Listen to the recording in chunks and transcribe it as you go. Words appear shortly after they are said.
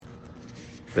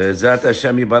Be'ezrat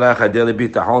Hashem Yibarach Adeli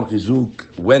Bitachon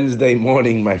Chizuk. Wednesday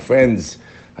morning, my friends.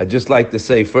 I'd just like to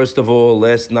say, first of all,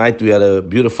 last night we had a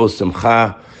beautiful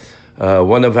simcha.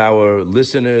 One of our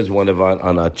listeners,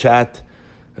 on our chat,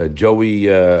 Joey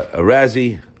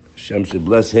Arazi, Hashem should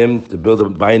bless him to build a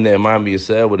Bayin Ne'eman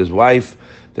Yisrael with his wife.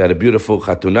 They had a beautiful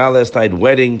chatunah last night,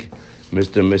 wedding.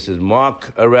 Mr. and Mrs.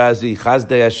 Mark Arazi,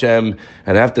 Chazdei Hashem.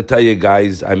 And I have to tell you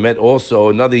guys, I met also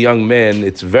another young man.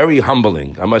 It's very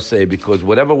humbling, I must say, because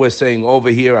whatever we're saying over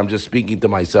here, I'm just speaking to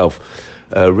myself.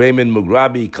 Raymond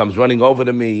Mugrabi comes running over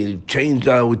to me.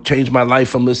 Would change my life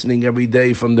from listening every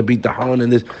day from the Bitachon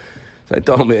and this. So I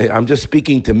told him, I'm just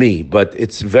speaking to me, but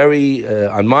it's very,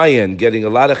 on my end, getting a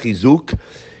lot of chizuk.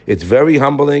 It's very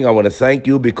humbling. I want to thank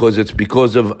you because it's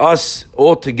because of us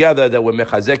all together that we're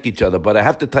mechazek each other. But I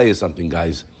have to tell you something,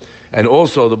 guys. And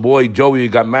also, the boy Joey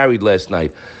got married last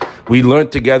night. We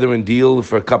learned together in Deal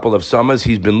for a couple of summers.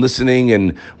 He's been listening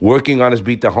and working on his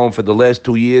bitachon for the last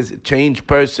 2 years. Changed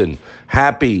person,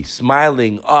 happy,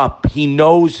 smiling, up. He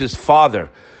knows his father.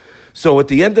 So at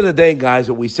the end of the day,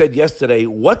 guys, what we said yesterday,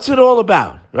 what's it all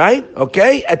about, right?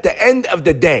 Okay? At the end of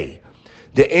the day,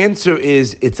 the answer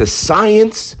is it's a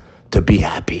science to be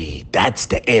happy. That's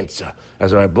the answer,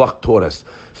 as our block taught us.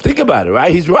 Think about it,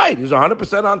 right? He's right. He's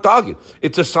 100% on target.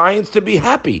 It's a science to be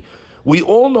happy. We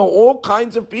all know all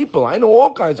kinds of people. I know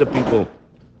all kinds of people,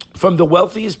 from the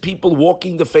wealthiest people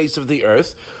walking the face of the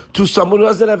earth to someone who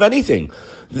doesn't have anything.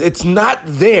 It's not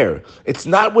there. It's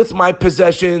not with my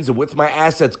possessions or with my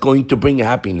assets going to bring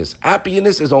happiness.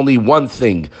 Happiness is only one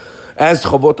thing. As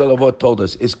Chavot Alavot told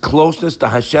us, is closeness to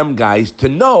Hashem, guys, to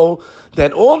know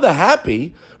that all the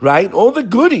happy, right, all the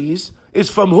goodies is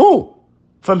from who?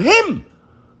 From Him.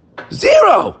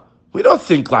 Zero. We don't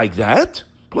think like that.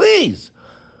 Please.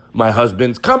 My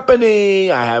husband's company,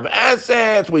 I have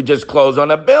assets, we just closed on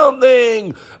a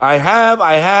building, I have.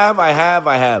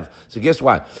 So guess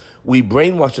what? We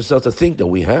brainwash ourselves to think that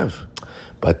we have.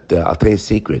 But I'll tell you a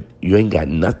secret, you ain't got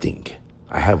nothing.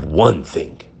 I have one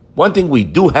thing. One thing we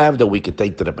do have that we could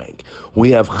take to the bank. We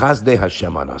have Chazdei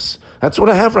Hashem on us. That's what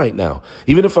I have right now.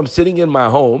 Even if I'm sitting in my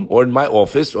home or in my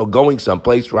office or going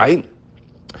someplace, right?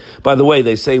 By the way,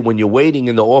 they say when you're waiting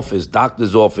in the office,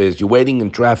 doctor's office, you're waiting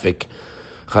in traffic,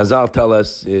 Chazal tell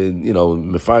us,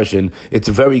 Mefarshin, it's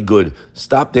very good.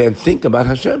 Stop there and think about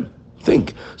Hashem.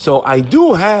 Think. So I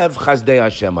do have Chazdei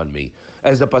Hashem on me.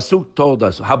 As the Pasuk told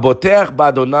us, Haboteach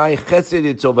b'Adonai chesed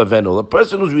yitzov. The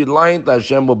person who's reliant on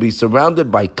Hashem will be surrounded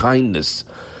by kindness.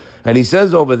 And he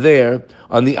says over there,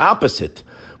 on the opposite,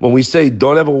 when we say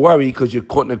don't ever worry because you're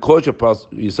going to cause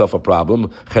yourself a problem,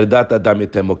 what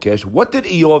did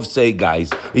Eov say,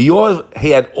 guys? Eov, he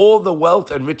had all the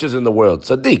wealth and riches in the world,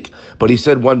 Sadiq, but he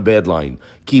said one bad line.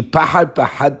 He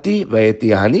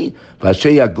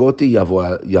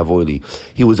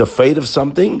was afraid of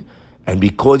something, and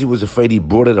because he was afraid, he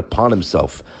brought it upon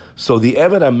himself. So the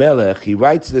Eved HaMelech, he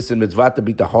writes this in Mitzvah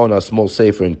Bitachon, a small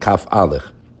sefer in Kaf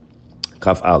Aleph,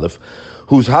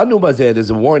 whose Hanubazed is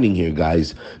a warning here,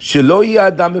 guys. Shelo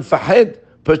adam mefahed.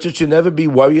 Person should never be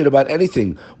worried about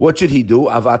anything. What should he do?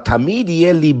 Avat tamid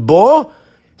yeh libo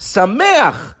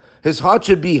sameach. His heart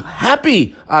should be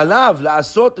happy. Alav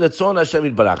la'asot retzon Hashem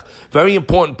yitbarach. Very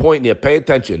important point here. Pay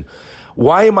attention.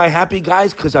 Why am I happy,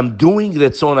 guys? Because I'm doing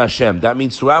Retzon Hashem. That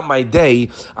means throughout my day,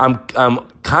 I'm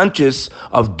conscious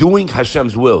of doing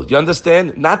Hashem's will. You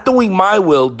understand? Not doing my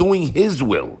will, doing His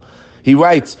will. He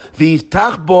writes,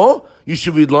 V'yiftach bo. You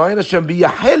should rely on Hashem, be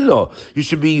yahelo. You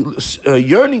should be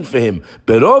yearning for Him.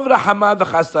 Berov rahama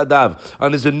v'chasadav.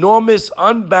 On His enormous,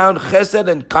 unbound chesed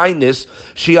and kindness,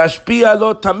 shiashpia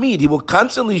lo tamid. He will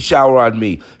constantly shower on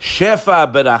me.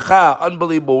 Shefa, beracha,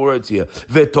 unbelievable words here.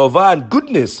 V'tova, and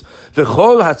goodness.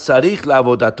 V'chol hatzarich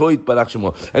la'avodato yitbarach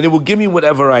shemo. And it will give me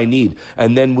whatever I need.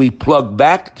 And then we plug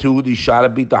back to the Shara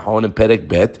Bitachon and Perek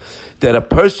Bet, that a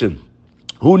person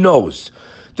who knows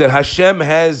that Hashem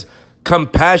has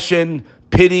compassion,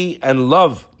 pity, and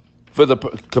love for the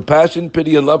person,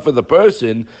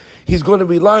 he's going to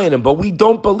rely on Him. But we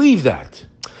don't believe that.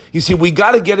 You see, we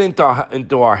got to get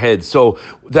into our heads. So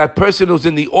that person who's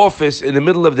in the office in the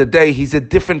middle of the day, he's a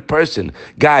different person.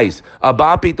 Guys,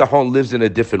 Abba Pitachon lives in a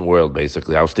different world,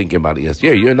 basically. I was thinking about it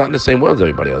yesterday. Yeah, you're not in the same world as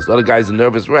everybody else. A lot of guys are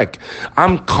nervous wreck.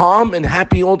 I'm calm and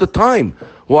happy all the time.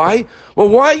 Why? Well,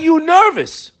 why are you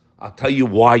nervous? I'll tell you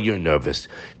why you're nervous.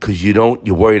 Because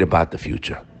you're worried about the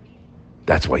future.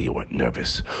 That's why you're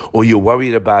nervous. Or you're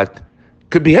worried about,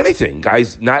 could be anything.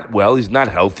 Guy's not well, he's not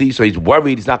healthy, so he's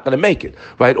worried he's not going to make it.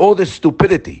 Right? All this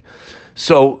stupidity.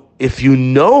 So if you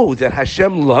know that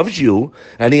Hashem loves you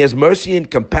and He has mercy and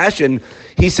compassion,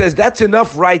 He says that's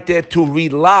enough right there to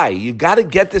rely. You got to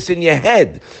get this in your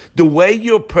head. The way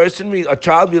a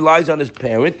child relies on his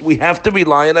parent, we have to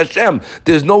rely on Hashem.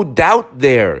 There's no doubt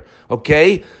there,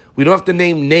 okay? We don't have to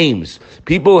name names.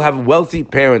 People have wealthy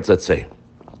parents, let's say.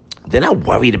 They're not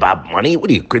worried about money.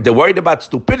 They're worried about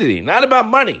stupidity, not about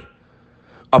money.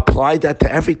 Apply that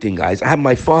to everything, guys. I have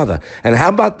my father. And how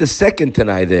about the second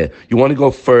tonight there? You want to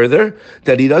go further?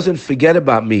 That he doesn't forget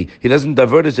about me. He doesn't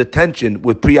divert his attention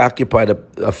with preoccupied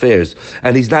affairs.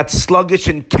 And he's not sluggish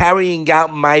in carrying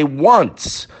out my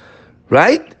wants.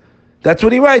 Right? That's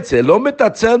what he writes here. Lo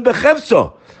metatzel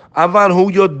bechefso. Avan hu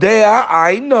yodea,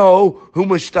 I know, hu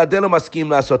mushtadel maskim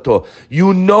lasoto.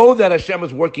 You know that Hashem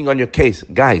is working on your case.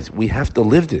 Guys, we have to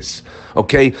live this,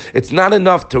 okay? It's not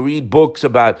enough to read books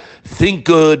about think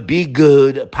good, be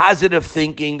good, positive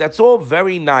thinking. That's all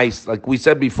very nice, like we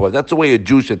said before. That's the way a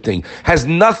Jew should think. Has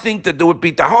nothing to do with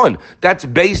bitahon. That's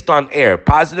based on air.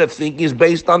 Positive thinking is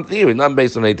based on theory, not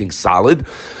based on anything solid.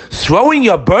 Throwing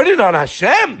your burden on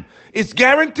Hashem is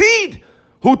guaranteed.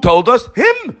 Who told us?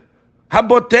 Him. The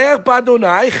whole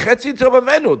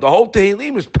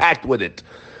Tehillim is packed with it.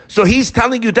 So he's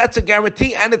telling you that's a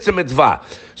guarantee and it's a mitzvah.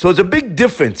 So there's a big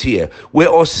difference here. We're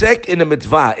osek in a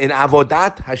mitzvah, in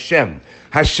avodat Hashem.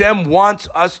 Hashem wants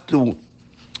us to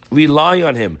rely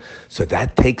on Him. So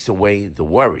that takes away the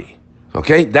worry.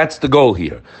 Okay? That's the goal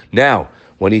here. Now,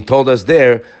 when He told us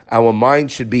there, our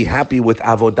mind should be happy with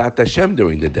avodat Hashem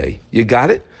during the day. You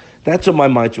got it? That's what my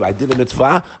mind should. I did a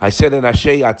mitzvah. I said an Asher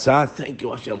Yatzah. Thank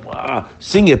you, Hashem. Wow.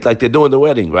 Sing it like they do in the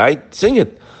wedding, right? Sing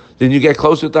it. Then you get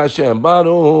closer to Hashem.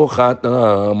 Baruch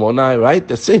atah Monai, right?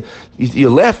 That's it.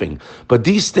 You're laughing. But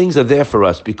these things are there for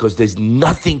us because there's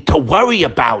nothing to worry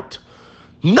about.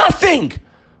 Nothing.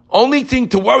 Only thing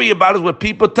to worry about is what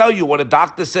people tell you, what a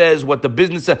doctor says, what the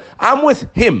business says. I'm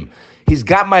with Him. He's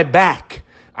got my back.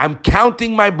 I'm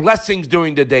counting my blessings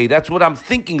during the day. That's what I'm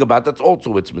thinking about. That's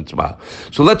also its mitzvah.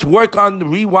 So let's work on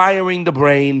rewiring the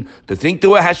brain to think the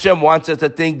way Hashem wants us to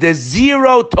think. There's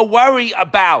zero to worry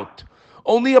about.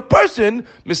 Only a person,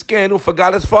 miskin, who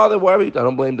forgot his father, worried. I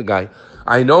don't blame the guy.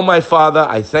 I know my father.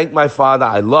 I thank my father.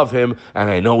 I love him.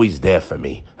 And I know He's there for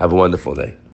me. Have a wonderful day.